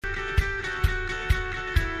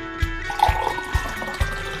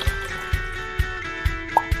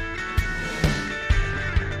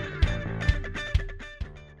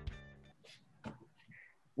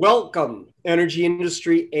Welcome, energy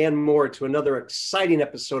industry and more, to another exciting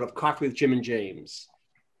episode of Coffee with Jim and James.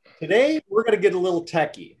 Today, we're going to get a little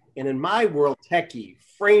techie. And in my world, techie,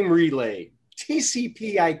 frame relay,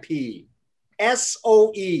 TCP/IP,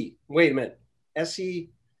 SOE, wait a minute, SE,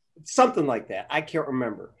 something like that. I can't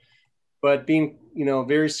remember. But being,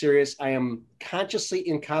 very serious, I am consciously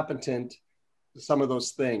incompetent to some of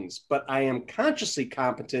those things, but I am consciously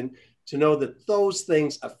competent to know that those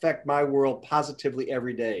things affect my world positively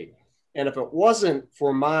every day. And if it wasn't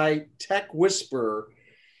for my tech whisperer,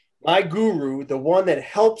 my guru, the one that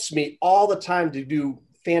helps me all the time to do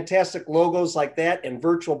fantastic logos like that and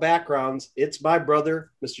virtual backgrounds, it's my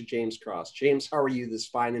brother, Mr. James Cross. James, how are you this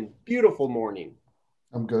fine and beautiful morning?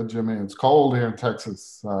 I'm good, Jimmy. It's cold here in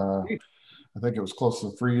Texas. I think it was close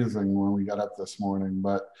to freezing when we got up this morning,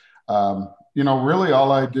 but really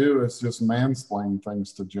all I do is just mansplain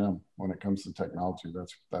things to Jim when it comes to technology.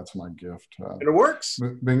 That's my gift. And it works.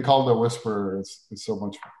 Being called a whisperer is so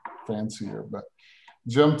much fancier. But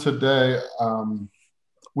Jim, today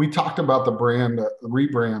we talked about the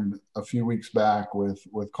rebrand a few weeks back with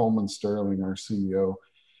Coleman Sterling, our CEO,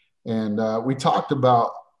 and we talked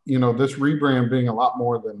about this rebrand being a lot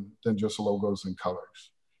more than just logos and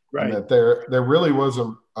colors, right? And that there really was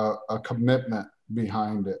a commitment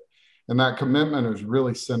behind it. And that commitment is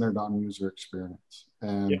really centered on user experience.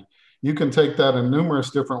 And you can take that in numerous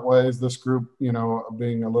different ways. This group,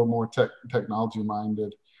 being a little more technology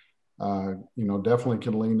minded, definitely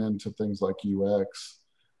can lean into things like UX.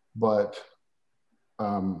 But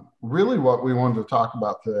really what we wanted to talk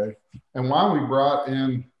about today, and why we brought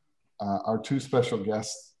in our two special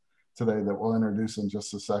guests today that we'll introduce in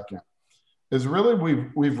just a second, is really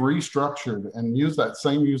we've restructured and used that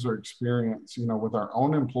same user experience, with our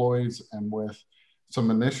own employees and with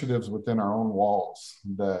some initiatives within our own walls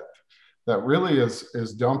that really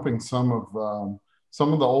is dumping some of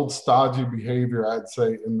the old stodgy behavior, I'd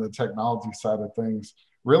say, in the technology side of things,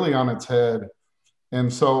 really on its head.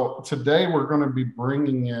 And so today we're going to be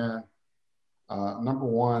bringing in number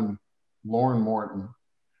one, Lauren Morton,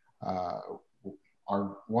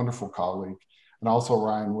 our wonderful colleague, and also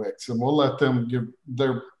Ryan Wicks. And we'll let them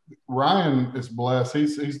Ryan is blessed.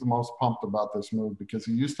 He's the most pumped about this move because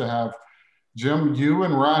he used to have, Jim, you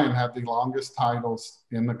and Ryan had the longest titles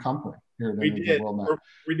in the company here at Energy Worldnet.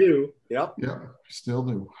 We do. Yep. Yeah, still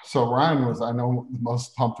do. So Ryan was, I know, the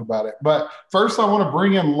most pumped about it. But first I want to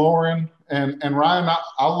bring in Lauren and Ryan.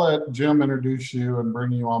 I'll let Jim introduce you and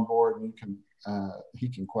bring you on board, and he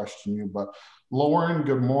can question you. But Lauren,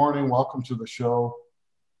 good morning. Welcome to the show.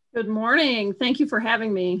 Good morning. Thank you for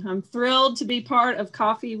having me. I'm thrilled to be part of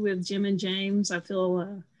Coffee with Jim and James. I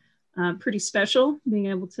feel pretty special being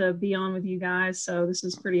able to be on with you guys. So this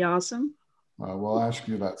is pretty awesome. We'll ask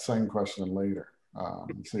you that same question later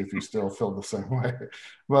and see if you still feel the same way.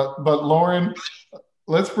 But Lauren,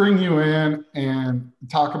 let's bring you in and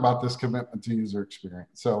talk about this commitment to user experience.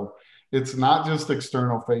 So it's not just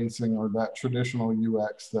external facing or that traditional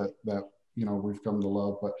UX that we've come to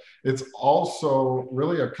love, but it's also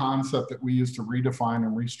really a concept that we use to redefine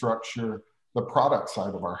and restructure the product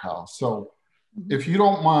side of our house. So if you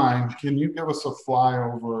don't mind, can you give us a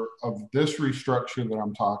flyover of this restructure that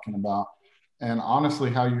I'm talking about, and honestly,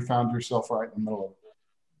 how you found yourself right in the middle of it?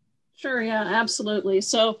 Sure, yeah, absolutely.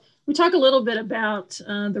 So we talk a little bit about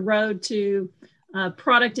the road to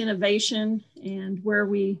product innovation and where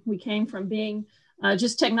we came from being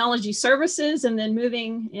just technology services, and then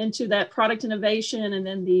moving into that product innovation, and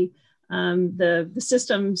then the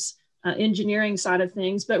systems engineering side of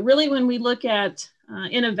things. But really, when we look at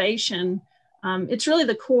innovation, it's really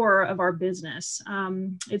the core of our business.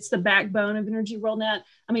 It's the backbone of Energy Worldnet.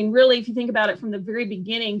 I mean, really, if you think about it from the very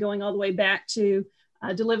beginning, going all the way back to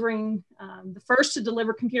delivering the first to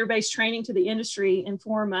deliver computer-based training to the industry in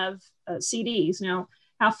form of CDs. Now,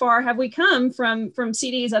 how far have we come from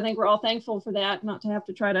CDs? I think we're all thankful for that, not to have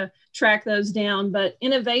to try to track those down. But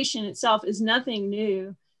innovation itself is nothing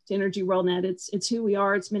new to Energy Worldnet. It's who we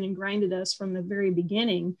are. It's been ingrained in us from the very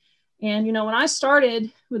beginning. And, when I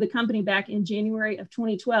started with the company back in January of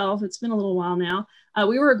 2012, it's been a little while now,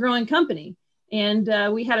 we were a growing company.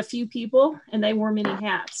 And we had a few people, and they wore many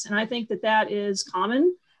hats. And I think that is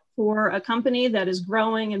common for a company that is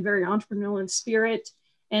growing and very entrepreneurial in spirit.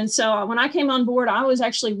 And so when I came on board, I was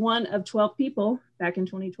actually one of 12 people back in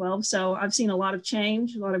 2012. So I've seen a lot of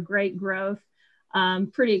change, a lot of great growth.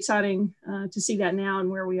 Pretty exciting to see that now and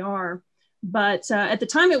where we are. But at the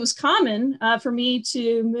time, it was common for me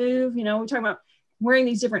to move, we're talking about wearing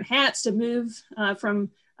these different hats, to move from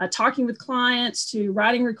talking with clients to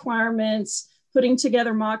writing requirements, putting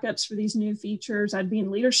together mock-ups for these new features. I'd be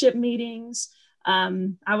in leadership meetings.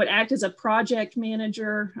 I would act as a project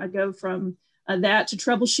manager. I'd go from that to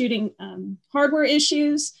troubleshooting hardware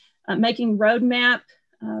issues, making roadmap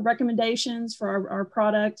recommendations for our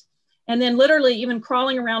product, and then literally even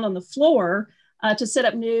crawling around on the floor to set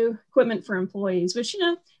up new equipment for employees, which,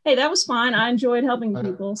 hey, that was fine. I enjoyed helping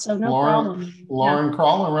people, so no problem. Lauren,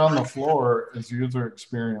 crawling around the floor is user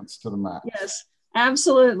experience to the max. Yes,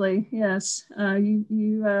 absolutely. Yes,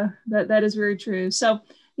 that is very true. So,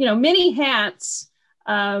 many hats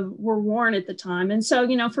were worn at the time. And so,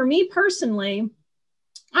 for me personally,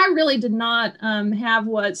 I really did not have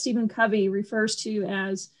what Stephen Covey refers to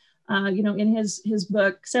as, in his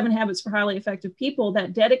book, 7 Habits for Highly Effective People,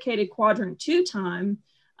 that dedicated quadrant 2 time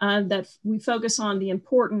that we focus on the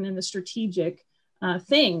important and the strategic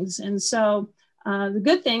things. And so the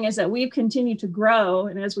good thing is that we've continued to grow.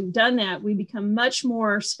 And as we've done that, we become much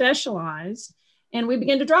more specialized, and we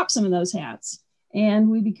begin to drop some of those hats, and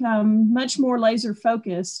we become much more laser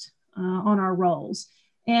focused on our roles.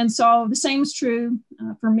 And so the same is true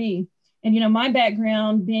for me. And, my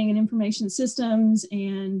background being in information systems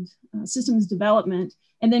and systems development,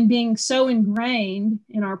 and then being so ingrained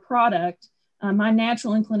in our product, my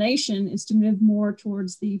natural inclination is to move more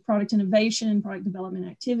towards the product innovation, product development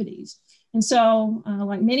activities. And so,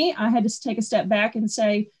 like many, I had to take a step back and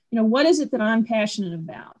say, what is it that I'm passionate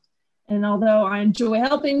about? And although I enjoy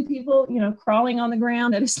helping people, crawling on the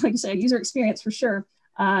ground, that is, like I said, user experience for sure,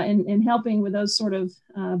 and helping with those sort of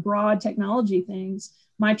broad technology things,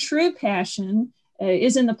 my true passion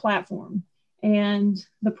is in the platform and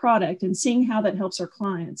the product and seeing how that helps our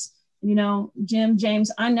clients. Jim,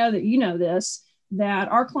 James, I know that you know this, that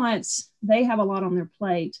our clients, they have a lot on their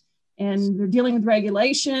plate, and they're dealing with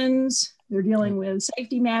regulations, they're dealing with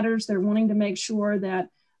safety matters, they're wanting to make sure that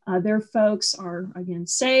their folks are, again,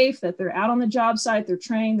 safe, that they're out on the job site, they're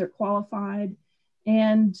trained, they're qualified,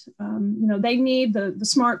 and they need the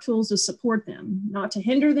smart tools to support them, not to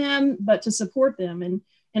hinder them, but to support them. And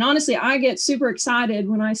honestly, I get super excited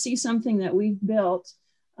when I see something that we've built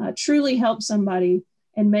truly help somebody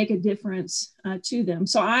and make a difference to them.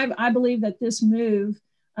 So I believe that this move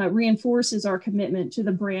reinforces our commitment to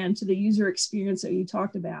the brand, to the user experience that you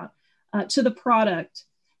talked about, to the product,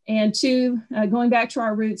 and to going back to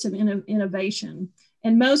our roots of innovation.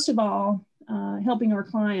 And most of all, helping our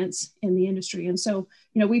clients in the industry. And so,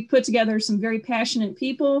 we've put together some very passionate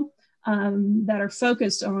people that are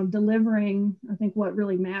focused on delivering, I think, what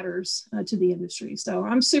really matters to the industry. So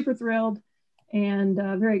I'm super thrilled and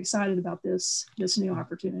very excited about this new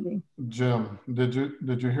opportunity. Jim, did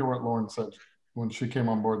you hear what Lauren said? When she came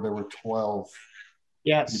on board, there were 12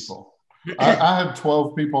 people. I had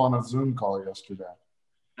 12 people on a Zoom call yesterday.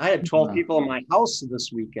 I had 12 people in my house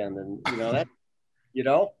this weekend, and that,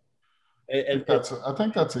 I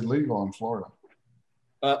think that's illegal in Florida.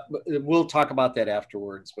 We'll talk about that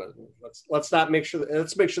afterwards, but let's make sure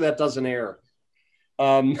that doesn't air.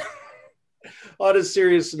 On a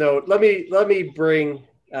serious note, let me bring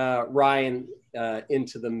Ryan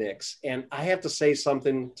into the mix, and I have to say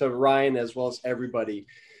something to Ryan as well as everybody.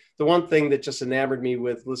 The one thing that just enamored me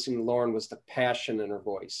with listening to Lauren was the passion in her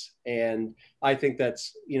voice, and I think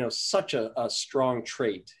that's such a strong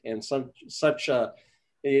trait, and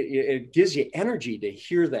it gives you energy to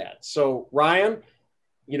hear that. So Ryan,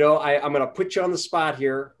 I'm going to put you on the spot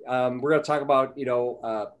here. We're going to talk about,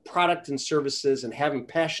 product and services and having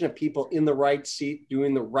passionate people in the right seat,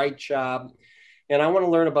 doing the right job. And I want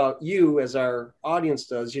to learn about you, as our audience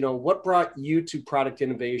does. What brought you to product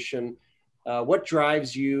innovation? What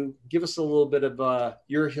drives you? Give us a little bit of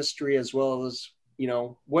your history, as well as,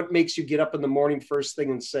 what makes you get up in the morning first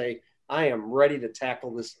thing and say, I am ready to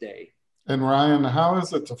tackle this day. And Ryan, how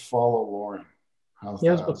is it to follow Lauren? I was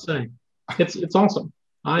about to say, it's awesome.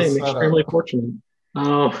 I am extremely fortunate.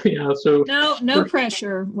 So no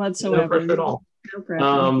pressure whatsoever. No pressure at all. No pressure.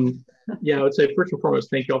 I would say first and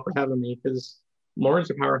foremost, thank you all for having me, because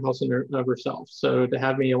Lauren's a powerhouse in of herself. So to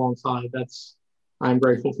have me alongside, I'm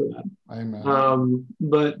grateful for that. Amen.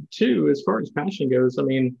 But two, as far as passion goes,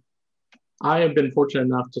 I have been fortunate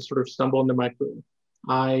enough to sort of stumble into my career.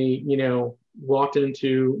 I, walked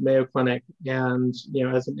into Mayo Clinic and,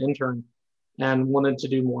 as an intern, and wanted to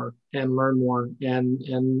do more and learn more. And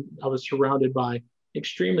I was surrounded by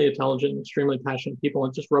extremely intelligent, extremely passionate people,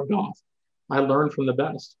 and it just rubbed off. I learned from the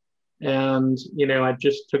best. And, I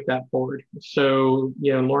just took that forward. So,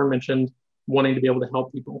 Lauren mentioned wanting to be able to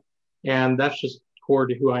help people. And that's just core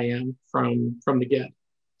to who I am from the get.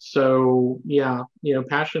 So,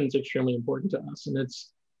 passion is extremely important to us. And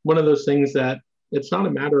it's one of those things that it's not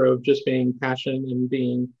a matter of just being passionate and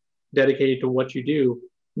being dedicated to what you do.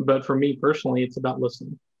 But for me personally, it's about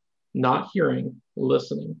listening. not hearing,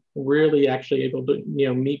 listening, really actually able to,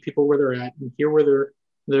 meet people where they're at and hear where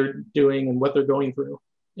they're doing and what they're going through,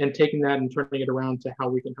 and taking that and turning it around to how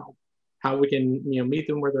we can help, how we can, meet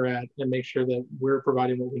them where they're at and make sure that we're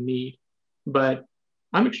providing what we need. But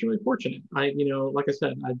I'm extremely fortunate. Like I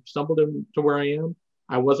said, I stumbled into where I am.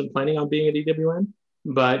 I wasn't planning on being at EWN,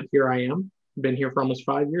 but here I am. Been here for almost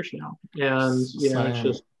 5 years now, and it's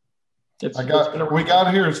just we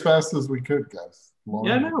got here as fast as we could, guys.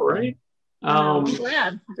 Yeah, I know, right? I'm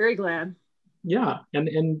glad, very glad. Yeah,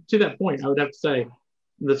 and to that point, I would have to say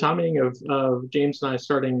the timing of James and I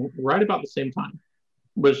starting right about the same time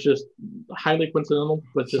was just highly coincidental,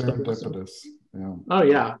 but just serendipitous. Yeah. Oh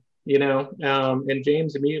yeah, and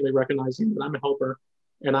James immediately recognizing that I'm a helper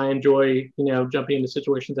and I enjoy, jumping into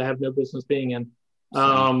situations I have no business being in,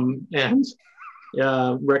 and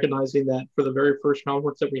recognizing that for the very first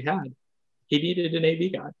conference that we had, he needed an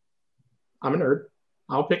AV guy. I'm a nerd.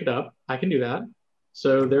 I'll pick it up. I can do that.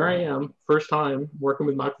 So there I am, first time working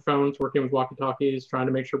with microphones, working with walkie-talkies, trying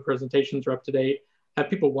to make sure presentations are up to date. Have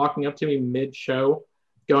people walking up to me mid-show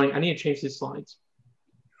going, I need to change these slides.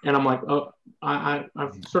 And I'm like, oh, I've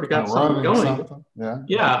sort of got something going. Something.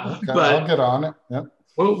 Yeah. Okay, but I'll get on it. Yep.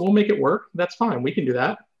 We'll make it work. That's fine. We can do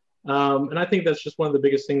that. And I think that's just one of the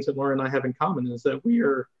biggest things that Laura and I have in common is that we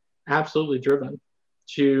are absolutely driven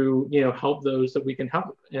to, help those that we can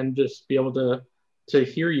help and just be able to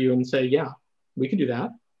hear you and say, yeah, we can do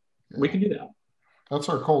that. Yeah. We can do that. That's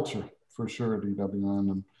our culture for sure at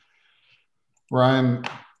EWN. And Ryan,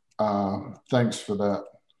 thanks for that,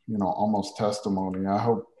 almost testimony. I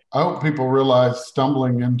hope people realize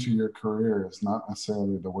stumbling into your career is not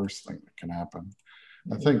necessarily the worst thing that can happen.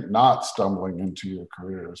 I think not stumbling into your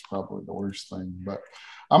career is probably the worst thing. But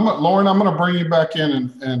Lauren, I'm going to bring you back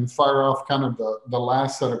in and fire off kind of the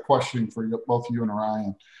last set of questioning for both you and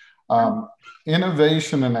Ryan.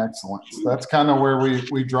 Innovation and excellence. That's kind of where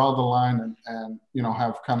we draw the line and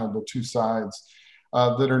have kind of the two sides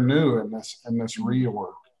that are new in this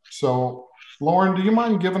rework. So Lauren, do you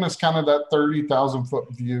mind giving us kind of that 30,000 foot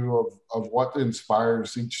view of what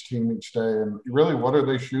inspires each team each day and really what are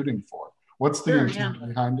they shooting for? What's the intent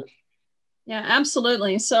behind it? Yeah,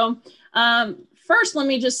 absolutely. So first, let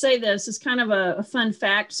me just say this is kind of a fun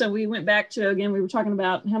fact. So we went back to, again, we were talking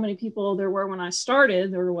about how many people there were when I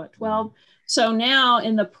started. There were 12? So now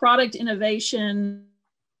in the product innovation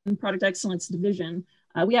and product excellence division,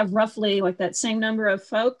 we have roughly like that same number of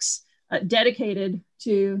folks dedicated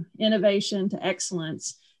to innovation, to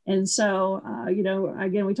excellence. And so,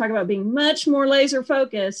 again, we talk about being much more laser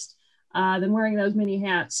focused than wearing those many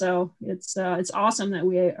hats. So it's awesome that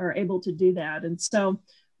we are able to do that. And so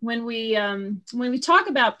when we talk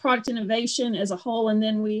about product innovation as a whole, and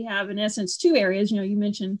then we have in essence two areas, you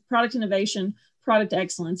mentioned product innovation, product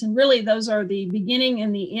excellence, and really those are the beginning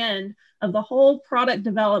and the end of the whole product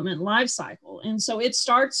development life cycle. And so it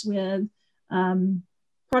starts with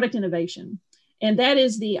product innovation. And that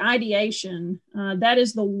is the ideation, that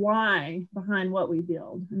is the why behind what we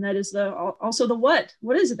build. And that is also the what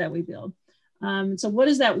is it that we build? So what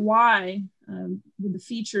is that why with the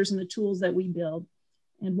features and the tools that we build?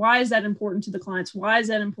 And why is that important to the clients? Why is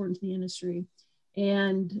that important to the industry?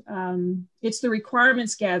 And it's the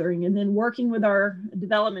requirements gathering and then working with our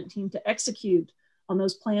development team to execute on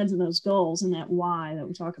those plans and those goals and that why that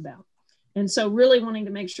we talk about. And so really wanting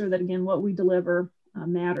to make sure that, again, what we deliver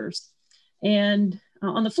matters. And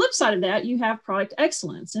on the flip side of that, you have product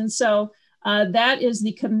excellence. And so that is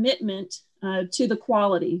the commitment to the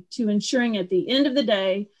quality, to ensuring at the end of the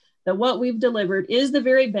day that what we've delivered is the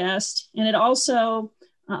very best. And it also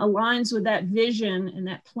aligns with that vision and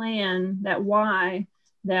that plan, that why,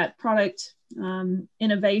 that product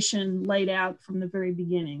innovation laid out from the very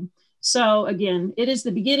beginning. So again, it is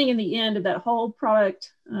the beginning and the end of that whole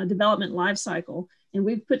product development life cycle. And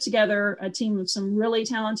we've put together a team of some really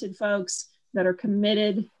talented folks that are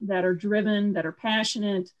committed, that are driven, that are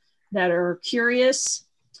passionate, that are curious,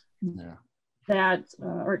 that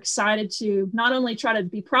are excited to not only try to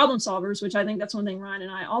be problem solvers, which I think that's one thing Ryan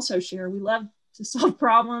and I also share. We love to solve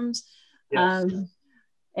problems. Yes.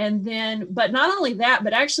 And then, but not only that,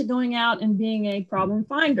 but actually going out and being a problem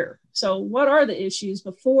finder. So what are the issues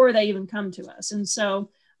before they even come to us? And so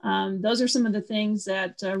those are some of the things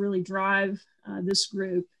that really drive this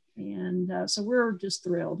group. And so we're just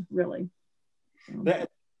thrilled, really.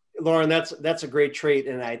 Lauren, that's a great trait.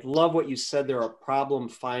 And I love what you said there, a problem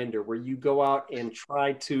finder, where you go out and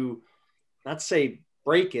try to not say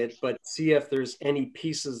break it, but see if there's any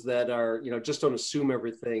pieces that are, just don't assume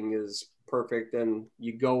everything is perfect. And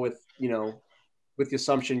you go with the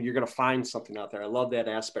assumption you're going to find something out there. I love that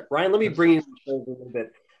aspect. Ryan, let me bring you over a little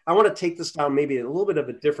bit. I want to take this down maybe a little bit of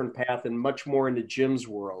a different path and much more into Jim's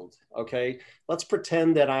world. Okay. Let's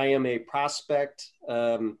pretend that I am a prospect,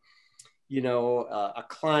 a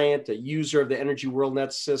client, a user of the Energy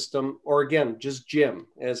Worldnet system, or again, just Jim.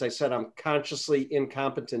 As I said, I'm consciously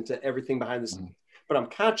incompetent to everything behind the scenes, but I'm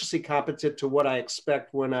consciously competent to what I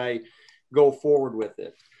expect when I go forward with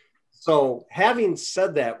it. So having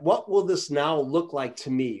said that, what will this now look like to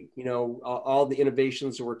me? All the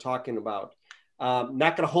innovations that we're talking about.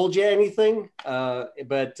 Not going to hold you anything,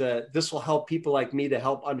 but this will help people like me to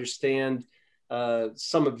help understand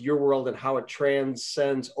some of your world and how it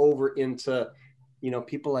transcends over into,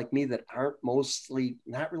 people like me that aren't mostly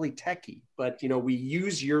not really techie, but, we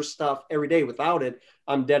use your stuff every day. Without it,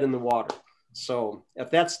 I'm dead in the water. So if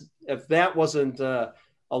that wasn't a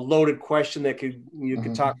loaded question that you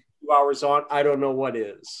could talk 2 hours on, I don't know what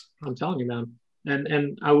is. I'm telling you, man.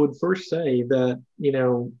 And I would first say that,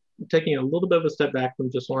 taking a little bit of a step back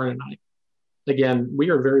from just Lauren and I, again,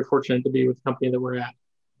 we are very fortunate to be with the company that we're at.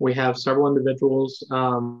 We have several individuals.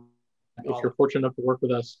 If you're fortunate enough to work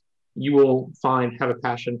with us, you will have a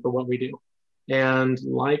passion for what we do. And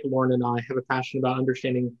like Lauren and I have a passion about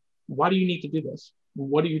understanding, why do you need to do this?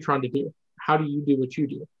 What are you trying to do? How do you do what you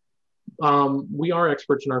do? We are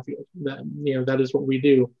experts in our field. That is what we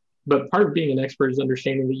do. But part of being an expert is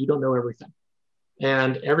understanding that you don't know everything.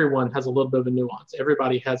 And everyone has a little bit of a nuance.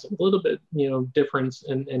 Everybody has a little bit, difference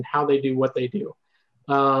in how they do what they do.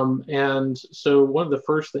 And so one of the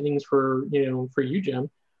first things for you, Jim,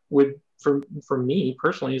 for me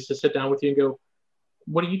personally, is to sit down with you and go,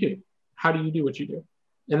 what do you do? How do you do what you do?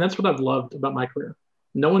 And that's what I've loved about my career.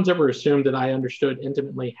 No one's ever assumed that I understood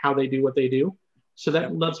intimately how they do what they do. So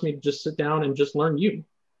that lets me just sit down and just learn you.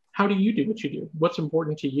 How do you do what you do? What's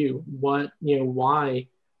important to you? Why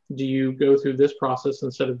do you go through this process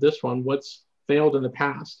instead of this one? What's failed in the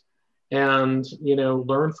past? And,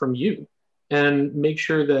 learn from you and make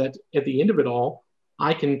sure that at the end of it all,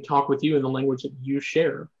 I can talk with you in the language that you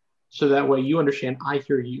share. So that way you understand, I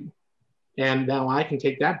hear you. And now I can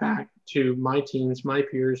take that back to my teams, my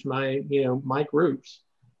peers, my groups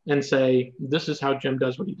and say, this is how Jim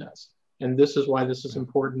does what he does. And this is why this is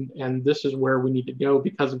important. And this is where we need to go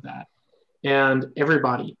because of that. And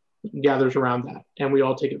everybody gathers around that and we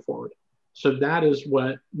all take it forward. So that is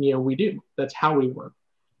what, we do. That's how we work.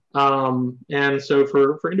 And so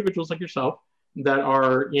for individuals like yourself that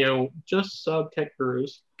are, just sub-tech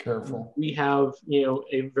gurus, careful. We have,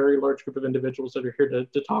 a very large group of individuals that are here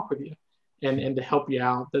to talk with you and to help you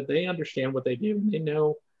out, that they understand what they do. They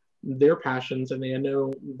know their passions and they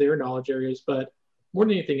know their knowledge areas, but more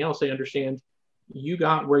than anything else, they understand you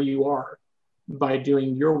got where you are by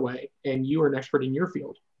doing your way and you are an expert in your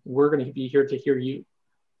field. We're going to be here to hear you.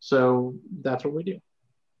 So that's what we do.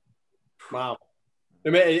 Wow.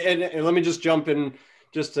 And let me just jump in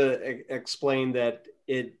just to explain that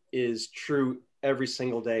it is true every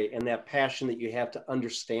single day. And that passion that you have to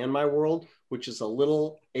understand my world, which is a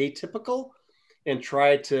little atypical, and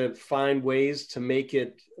try to find ways to make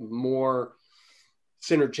it more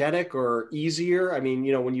synergetic or easier. I mean,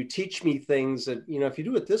 when you teach me things that, if you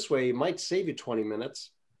do it this way, it might save you 20 minutes.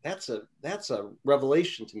 That's a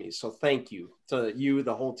revelation to me. So thank you to you,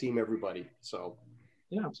 the whole team, everybody. So.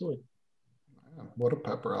 Yeah, absolutely. What a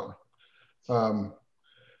pep rally.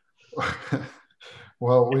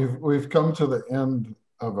 Well, we've come to the end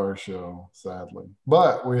of our show, sadly,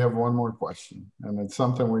 but we have one more question, and it's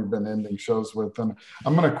something we've been ending shows with. And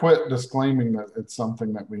I'm going to quit disclaiming that it's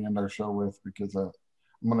something that we end our show with, because I'm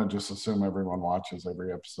going to just assume everyone watches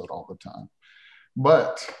every episode all the time.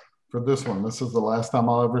 But for this one, this is the last time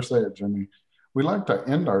I'll ever say it, Jimmy. We like to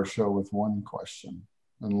end our show with one question.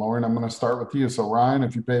 And Lauren, I'm going to start with you. So Ryan,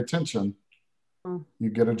 if you pay attention, you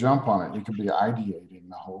get a jump on it. You could be ideating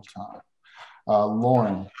the whole time.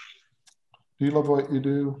 Lauren, do you love what you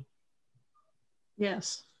do?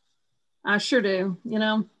 Yes, I sure do.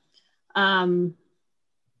 I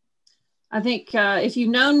think if you've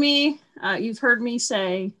known me, you've heard me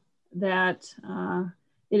say that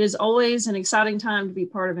it is always an exciting time to be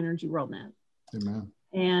part of Energy Worldnet. Amen.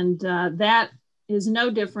 And that is no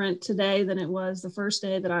different today than it was the first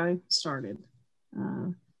day that I started.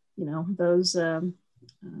 Those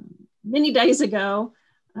many days ago,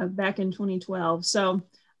 back in 2012. So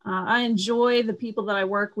I enjoy the people that I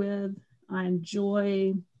work with. I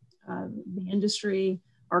enjoy the industry,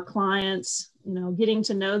 our clients, getting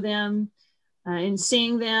to know them and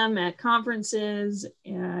seeing them at conferences.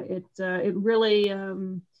 It really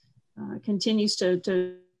continues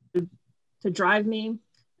to drive me.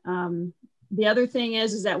 The other thing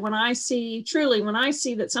is that when I see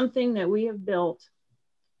that something that we have built,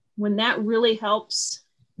 when that really helps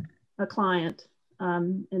a client,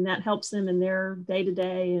 and that helps them in their day to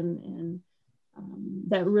day, and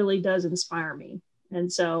that really does inspire me.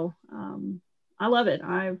 And so I love it.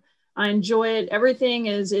 I enjoy it. Everything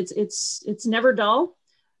is it's never dull.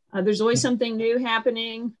 There's always something new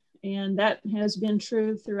happening, and that has been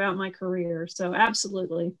true throughout my career. So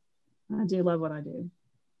absolutely, I do love what I do.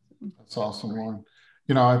 That's awesome, Lauren.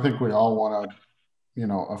 I think we all want to,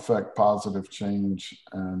 affect positive change.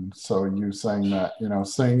 And so you saying that,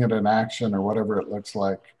 seeing it in action or whatever it looks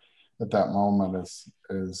like at that moment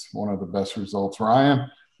is one of the best results. Ryan,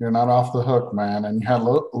 you're not off the hook, man. And you had a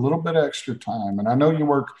little bit extra time. And I know you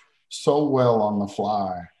work so well on the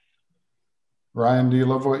fly. Ryan, do you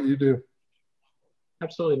love what you do?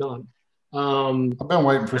 Absolutely not. I've been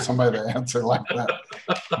waiting for somebody to answer like that.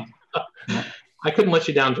 I couldn't let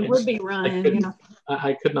you down, James. Would be Ryan.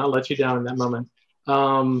 I could not let you down in that moment.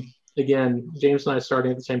 Again, James and I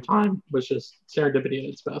starting at the same time was just serendipity at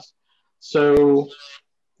its best. So,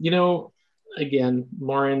 again,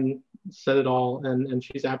 Lauren said it all, and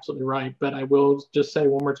she's absolutely right. But I will just say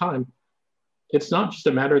one more time, it's not just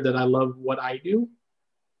a matter that I love what I do.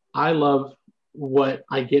 I love what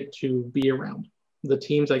I get to be around, the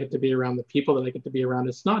teams I get to be around, the people that I get to be around.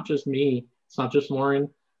 It's not just me. It's not just Lauren.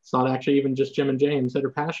 It's not actually even just Jim and James that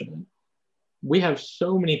are passionate. We have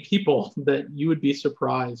so many people that you would be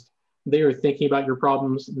surprised. They are thinking about your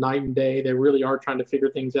problems night and day. They really are trying to figure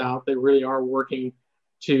things out. They really are working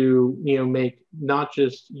to, make not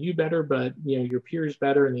just you better, but, your peers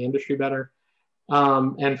better and the industry better.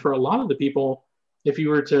 And for a lot of the people, if you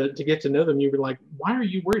were to get to know them, you were like, why are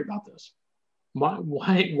you worried about this?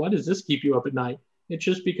 Why does this keep you up at night? It's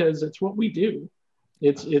just because it's what we do.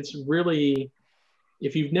 It's really,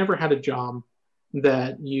 if you've never had a job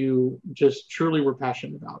that you just truly were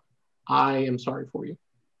passionate about, I am sorry for you.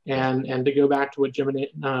 And to go back to what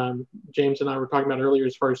James and I were talking about earlier,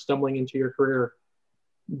 as far as stumbling into your career,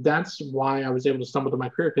 that's why I was able to stumble to my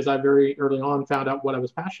career, because I very early on found out what I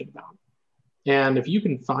was passionate about. And if you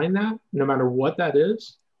can find that, no matter what that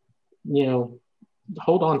is,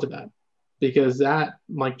 hold on to that, because that,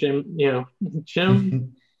 like Jim,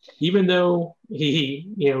 even though he,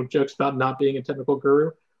 jokes about not being a technical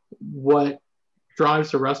guru, what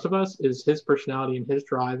drives the rest of us is his personality and his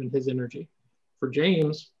drive and his energy. For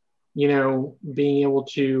James, being able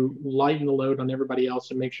to lighten the load on everybody else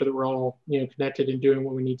and make sure that we're all, connected and doing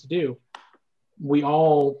what we need to do. We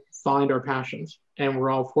all find our passions, and we're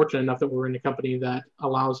all fortunate enough that we're in a company that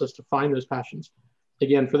allows us to find those passions.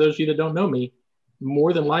 Again, for those of you that don't know me,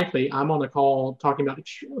 more than likely I'm on a call talking about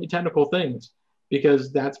extremely technical things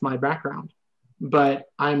because that's my background. But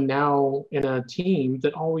I'm now in a team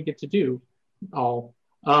that all we get to do,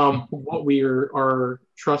 what we are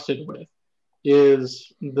trusted with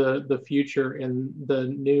is the future and the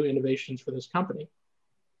new innovations for this company.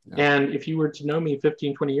 Yeah. And if you were to know me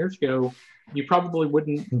 15, 20 years ago, you probably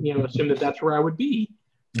wouldn't, assume that that's where I would be.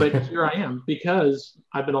 But here I am, because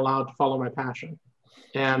I've been allowed to follow my passion.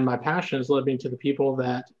 And my passion is led me to the people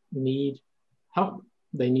that need help.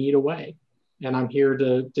 They need a way. And I'm here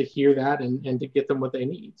to hear that and to get them what they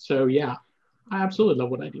need. So yeah, I absolutely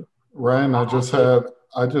love what I do. Ryan, I just had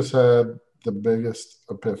the biggest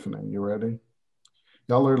epiphany. You ready?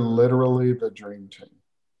 Y'all are literally the dream team.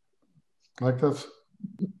 Like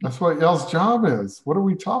that's what y'all's job is. What are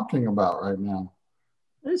we talking about right now?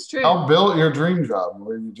 That's true. Y'all built your dream job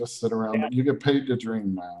where you just sit around, but you get paid to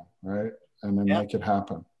dream now, right? And then make it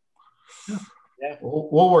happen. Yeah.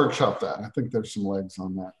 We'll workshop that. I think there's some legs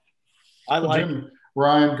on that. I like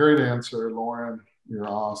Ryan, great answer. Lauren, you're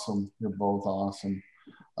awesome. You're both awesome.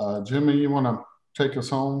 Jimmy, you want to take us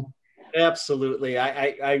home? Absolutely.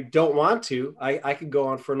 I don't want to. I could go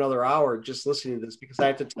on for another hour just listening to this, because I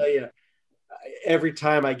have to tell you, every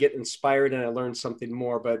time I get inspired and I learn something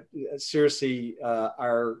more. But seriously,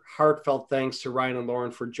 our heartfelt thanks to Ryan and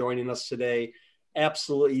Lauren for joining us today.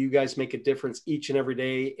 Absolutely. You guys make a difference each and every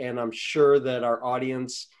day. And I'm sure that our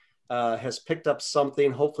audience has picked up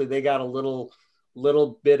something. Hopefully they got a little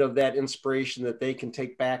bit of that inspiration that they can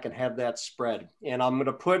take back and have that spread. And I'm going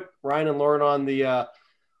to put Ryan and Lauren on the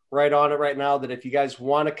right on it right now, that if you guys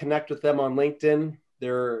want to connect with them on LinkedIn,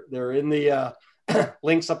 they're in the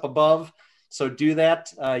links up above. So do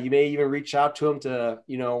that. You may even reach out to them to,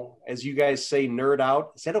 as you guys say, nerd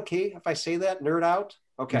out. Is that okay if I say that? Nerd out?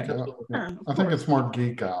 Okay. I think it's more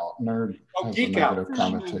geek out. Nerd has geek a negative out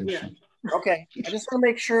connotation. Okay. I just want to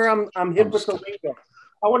make sure I'm hip with the lingo.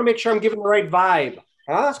 I want to make sure I'm giving the right vibe.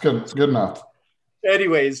 Huh? It's good. It's good enough.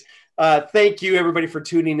 Anyways, thank you everybody for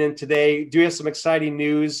tuning in today. Do have some exciting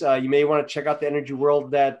news. You may want to check out the Energy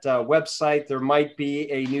Worldnet website. There might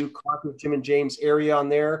be a new Coffee with Jim and James area on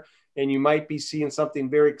there. and you might be seeing something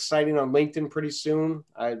very exciting on LinkedIn pretty soon.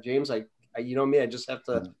 James, you know me, I just have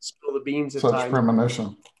to spill the beans at Such times.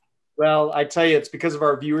 premonition. Well, I tell you, it's because of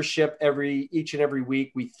our viewership each and every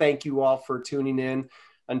week. We thank you all for tuning in.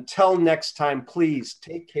 Until next time, please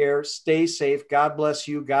take care, stay safe. God bless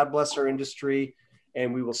you. God bless our industry.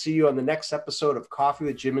 And we will see you on the next episode of Coffee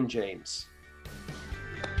with Jim and James.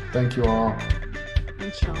 Thank you all.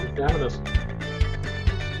 Thanks, Sean. Thanks for having us.